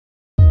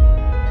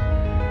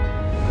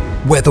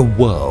where the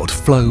world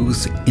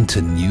flows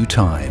into new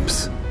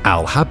times.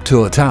 Al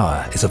Habtoor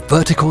Tower is a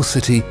vertical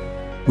city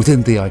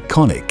within the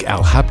iconic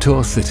Al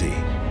Habtoor city,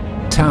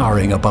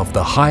 towering above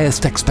the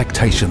highest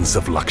expectations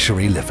of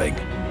luxury living.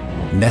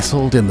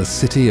 Nestled in the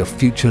city of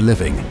future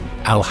living,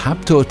 Al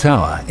Habtoor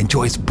Tower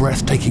enjoys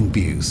breathtaking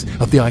views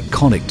of the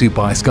iconic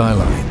Dubai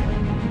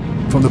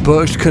skyline. From the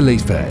Burj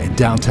Khalifa in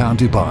downtown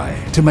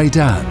Dubai to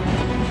Meydan,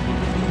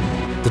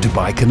 the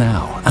Dubai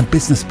Canal and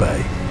Business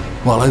Bay,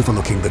 while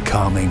overlooking the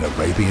calming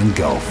Arabian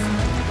Gulf.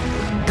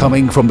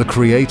 Coming from the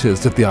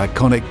creators of the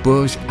iconic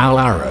Burj Al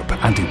Arab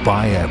and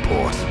Dubai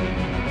Airport,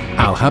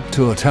 Al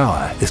Habtoor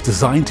Tower is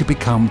designed to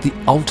become the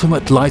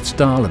ultimate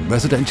lifestyle and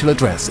residential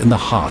address in the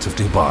heart of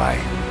Dubai.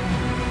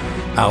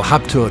 Al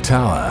Habtoor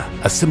Tower,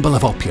 a symbol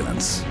of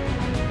opulence,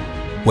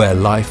 where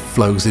life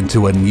flows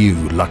into a new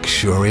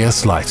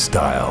luxurious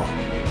lifestyle.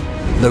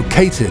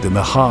 Located in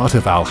the heart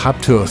of Al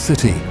Habtoor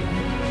city,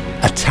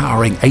 a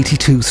towering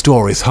 82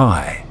 stories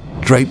high,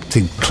 draped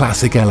in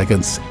classic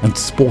elegance and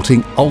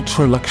sporting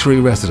ultra-luxury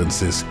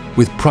residences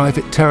with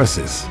private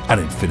terraces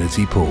and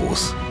infinity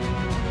pools.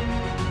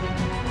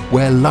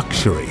 Where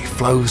luxury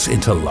flows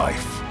into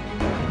life.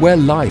 Where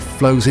life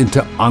flows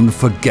into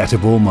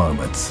unforgettable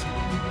moments.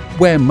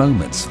 Where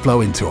moments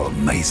flow into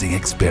amazing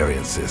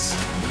experiences.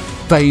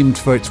 Famed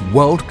for its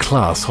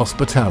world-class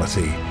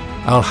hospitality,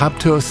 Al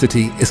Habtoor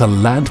city is a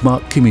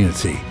landmark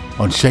community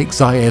on Sheikh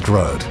Zayed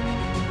Road.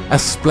 A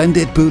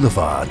splendid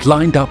boulevard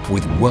lined up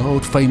with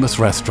world-famous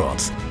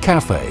restaurants,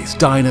 cafes,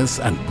 diners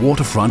and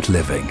waterfront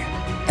living.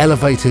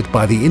 Elevated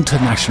by the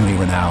internationally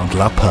renowned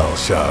La Pearl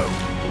Show.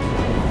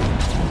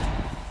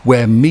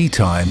 Where me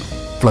time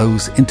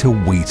flows into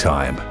we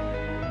time.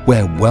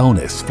 Where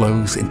wellness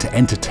flows into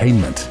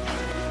entertainment.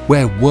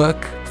 Where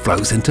work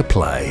flows into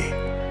play.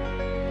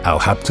 Al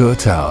Habtoor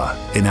Tower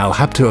in Al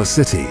Habtoor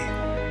city.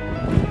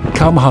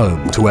 Come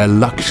home to where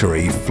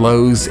luxury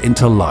flows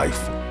into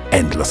life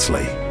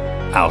endlessly.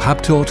 Al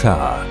Habtoor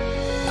Tower,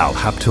 Al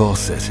Habtoor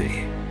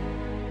city.